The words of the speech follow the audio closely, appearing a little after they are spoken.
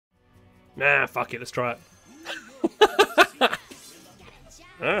Nah, fuck it, let's try it.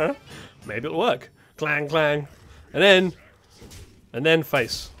 Maybe it'll work. Clang, clang. And then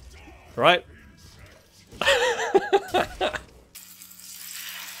face. Right?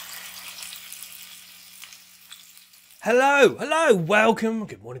 Hello, welcome,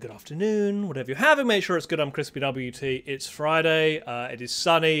 good morning, good afternoon, whatever you're having, make sure it's good. I'm Crispy WT, it's Friday, it is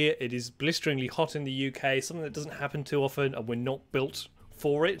sunny, it is blisteringly hot in the UK, something that doesn't happen too often, and we're not built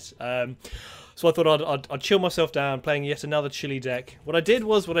for it. So I thought I'd chill myself down, playing yet another chilly deck. What I did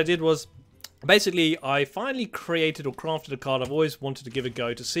was, basically, I finally created or crafted a card I've always wanted to give a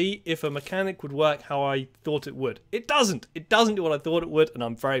go to see if a mechanic would work how I thought it would. It doesn't. It doesn't do what I thought it would, and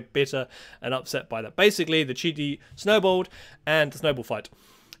I'm very bitter and upset by that. Basically, the Cheaty Snobold and the Snowball Fight.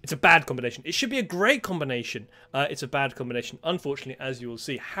 It's a bad combination. It should be a great combination. It's a bad combination, unfortunately, as you will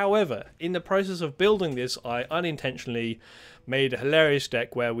see. However, in the process of building this, I unintentionally made a hilarious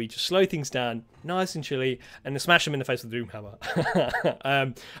deck where we just slow things down, nice and chilly, and then smash them in the face with the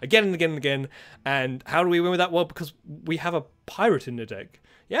Doomhammer. Again and again and again. And how do we win with that? Well, because we have a pirate in the deck.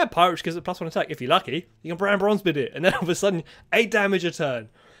 Yeah, pirate which gives it +1 attack. If you're lucky, you can Brann Bronzebeard it, and then all of a sudden, 8 damage a turn.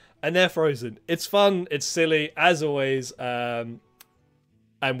 And they're frozen. It's fun, it's silly, as always.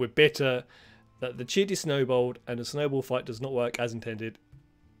 And we're bitter that the Cheaty Snobold and the Snowball Fight does not work as intended.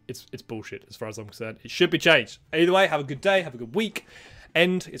 It's bullshit as far as I'm concerned. It should be changed. Either way, have a good day, have a good week,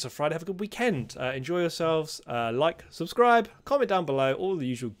 and it's a Friday, have a good weekend. Enjoy yourselves, like, subscribe, comment down below, all the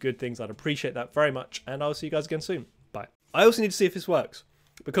usual good things. I'd appreciate that very much, and I'll see you guys again soon. Bye. I also need to see if this works,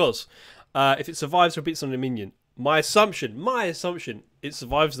 because if it survives or repeats on a minion, my assumption, it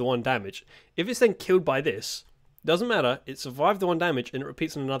survives the 1 damage. If it's then killed by this, doesn't matter, it survived the 1 damage and it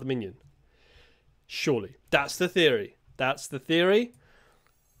repeats on another minion. Surely. That's the theory. That's the theory.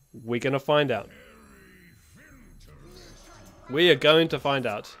 We're going to find out. We are going to find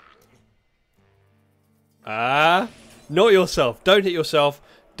out. Not yourself. Don't hit yourself.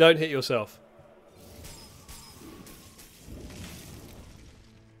 Don't hit yourself.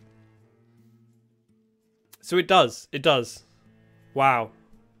 So it does. It does. Wow.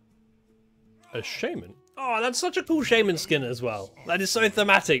 A shaman. Oh, that's such a cool shaman skin as well. That is so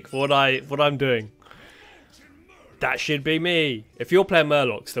thematic for what I'm doing. That should be me. If you're playing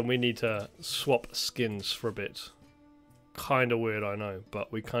Murlocs, then we need to swap skins for a bit. Kind of weird, I know,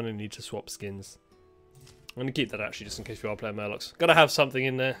 but we kind of need to swap skins. I'm going to keep that actually, just in case you are playing Murlocs. Got to have something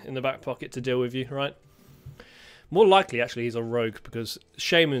in there, in the back pocket to deal with you, right? More likely, actually, he's a rogue, because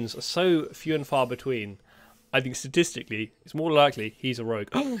shamans are so few and far between. I think statistically, it's more likely he's a rogue.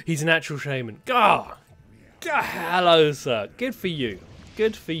 He's an actual shaman. Gah! Hello, sir. Good for you.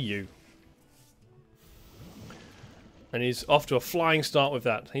 Good for you. And he's off to a flying start with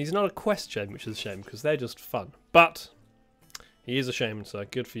that. He's not a quest shaman, which is a shame, because they're just fun. But he is a shaman, so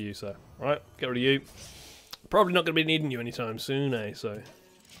good for you, sir. Right, get rid of you. Probably not going to be needing you anytime soon, eh? So.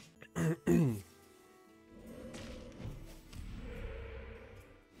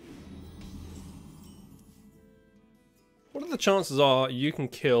 What are the chances are you can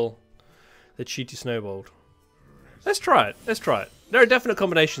kill the Cheaty Snobold? Let's try it. Let's try it. There are definite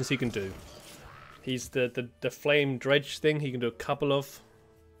combinations he can do. He's the flame dredge thing. He can do a couple of.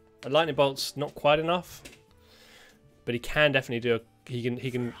 A lightning bolt's not quite enough, but he can definitely do. He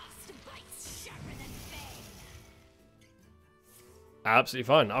can. Absolutely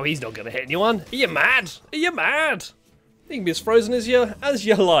fine. Oh, he's not gonna hit anyone. Are you mad? Are you mad? He can be as frozen as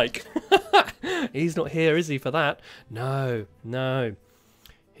you like. He's not here, is he, for that? No, no.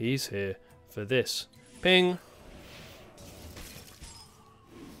 He's here for this. Ping.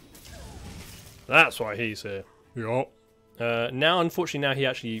 That's why he's here. Yup. Now, unfortunately, now he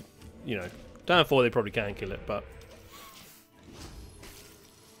actually, you know, down 4 they probably can kill it, but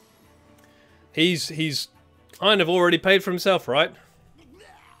he's kind of already paid for himself, right?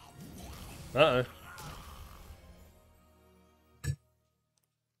 Uh-oh.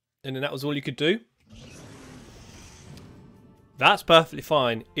 And then that was all you could do? That's perfectly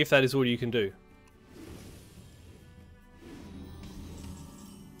fine if that is all you can do.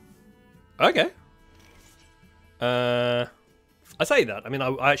 Okay. I say that. I mean,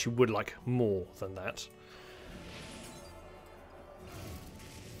 I actually would like more than that.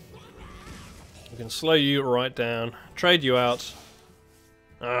 We can slow you right down, trade you out.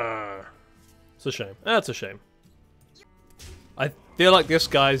 It's a shame. That's a shame. I feel like this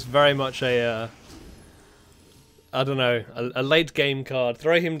guy's very much a, I don't know, a late game card.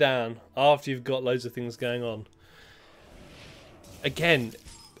 Throw him down after you've got loads of things going on. Again,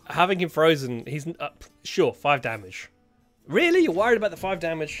 having him frozen, he's sure 5 damage. Really? You're worried about the 5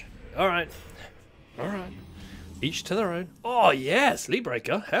 damage? Alright. Alright. Each to their own. Oh yeah,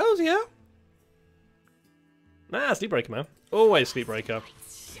 Sleetbreaker. Hells yeah. Nah, Sleetbreaker, man. Always Sleetbreaker.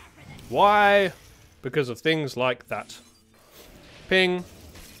 Why? Because of things like that. Ping.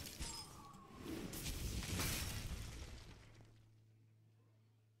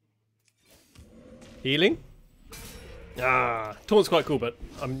 Healing? Ah, taunt's quite cool, but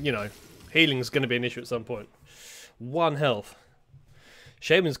you know, healing's going to be an issue at some point. 1 health.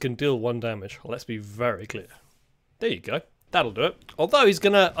 Shamans can deal 1 damage. Let's be very clear. There you go. That'll do it. Although he's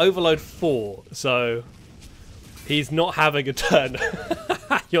going to overload 4, so he's not having a turn.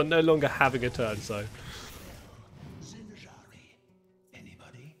 You're no longer having a turn, so.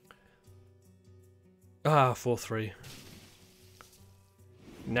 Ah, 4-3.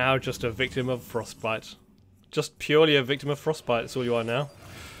 Now just a victim of Frostbite. Just purely a victim of Frostbite, that's all you are now.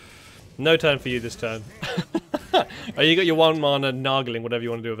 No turn for you this turn. Oh, you got your 1 mana nargling, whatever you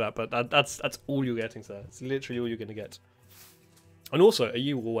want to do with that, but that's all you're getting, sir. It's literally all you're going to get. And also, are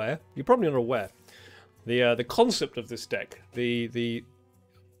you aware? You're probably not aware. The concept of this deck.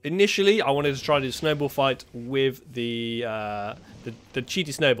 Initially, I wanted to try to do Snowball Fight with the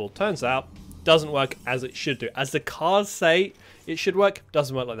Cheaty Snobold. Turns out, doesn't work as it should do. As the cards say it should work,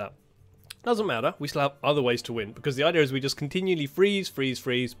 doesn't work like that. Doesn't matter, we still have other ways to win, because the idea is we just continually freeze,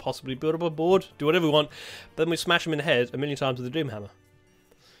 possibly build up a board, do whatever we want, but then we smash them in the head a million times with the Doomhammer.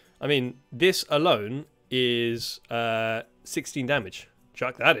 I mean, this alone is 16 damage.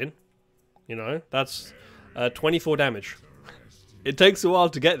 Chuck that in. You know, that's 24 damage. It takes a while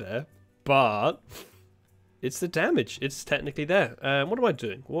to get there, but it's the damage. It's technically there. What am I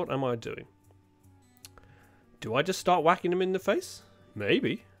doing? What am I doing? Do I just start whacking them in the face?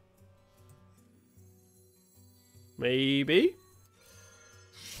 Maybe. Maybe.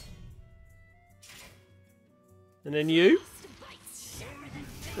 And then you.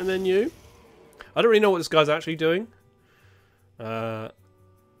 And then you. I don't really know what this guy's actually doing. And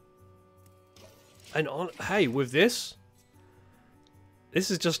hey, with this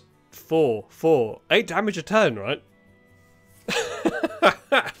is just 8 damage a turn, right?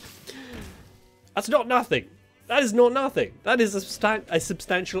 That's not nothing. That is not nothing. That is a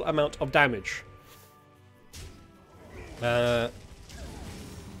substantial amount of damage.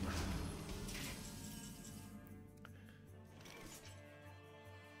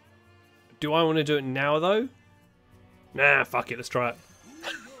 Do I want to do it now, though? Nah, fuck it. Let's try it.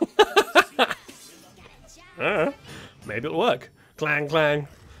 Maybe it'll work. Clang, clang.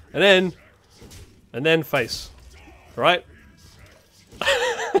 And then face. Right?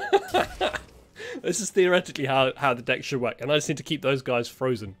 This is theoretically how the deck should work. And I just need to keep those guys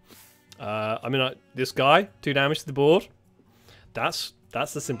frozen. I mean, this guy, 2 damage to the board. That's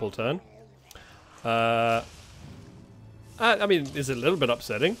the simple turn. I mean, it's a little bit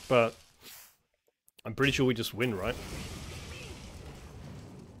upsetting, but I'm pretty sure we just win, right?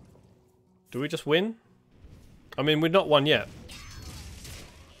 Do we just win? I mean, we've not won yet.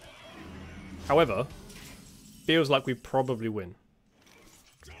 However, feels like we probably win.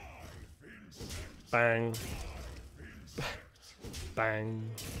 Bang. Bang.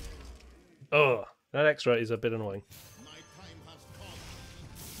 Ugh, that extra is a bit annoying.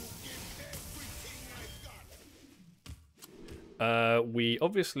 We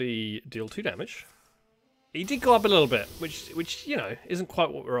obviously deal 2 damage. He did go up a little bit, which you know isn't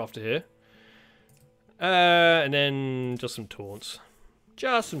quite what we're after here. And then just some taunts.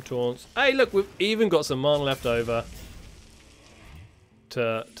 Just some taunts. Hey, look, we've even got some mana left over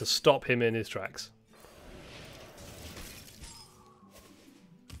to stop him in his tracks.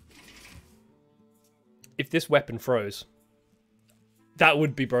 If this weapon froze, that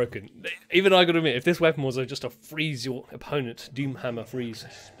would be broken. Even I gotta admit, if this weapon was just a freeze your opponent, Doomhammer freeze,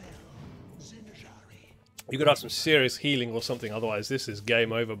 you could have some serious healing or something, otherwise this is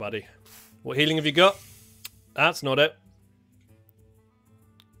game over, buddy. What healing have you got? That's not it.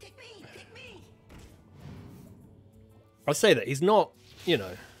 I'll say that, he's not, you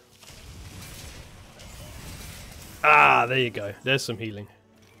know. Ah, there you go. There's some healing.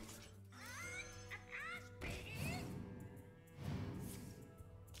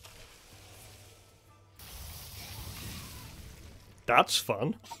 That's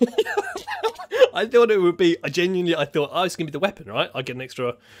fun. I thought it would be, I thought, oh, it's going to be the weapon, right? I get an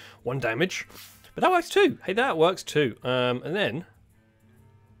extra 1 damage. But that works too. Hey, that works too. And then,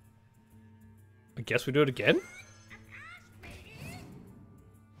 I guess we do it again?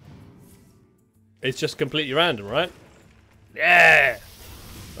 It's just completely random, right? Yeah!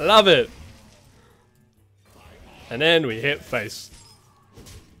 Love it! And then we hit face.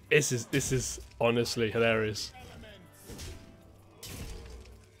 This is honestly hilarious.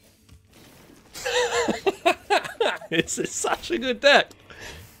 It's such a good deck.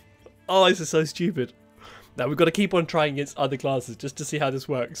 Oh, this is so stupid. Now we've got to keep on trying against other classes just to see how this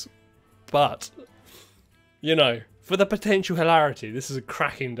works. But, you know, for the potential hilarity, this is a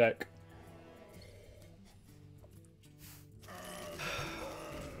cracking deck.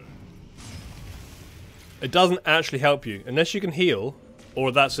 It doesn't actually help you, unless you can heal,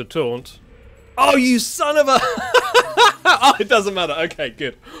 or that's a taunt. Oh, you son of a... Oh, it doesn't matter. Okay,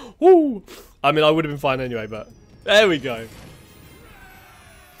 good. Woo. I mean, I would have been fine anyway, but there we go.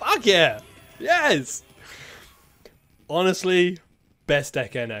 Fuck yeah. Yes. Honestly, best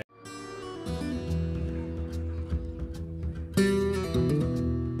deck NA.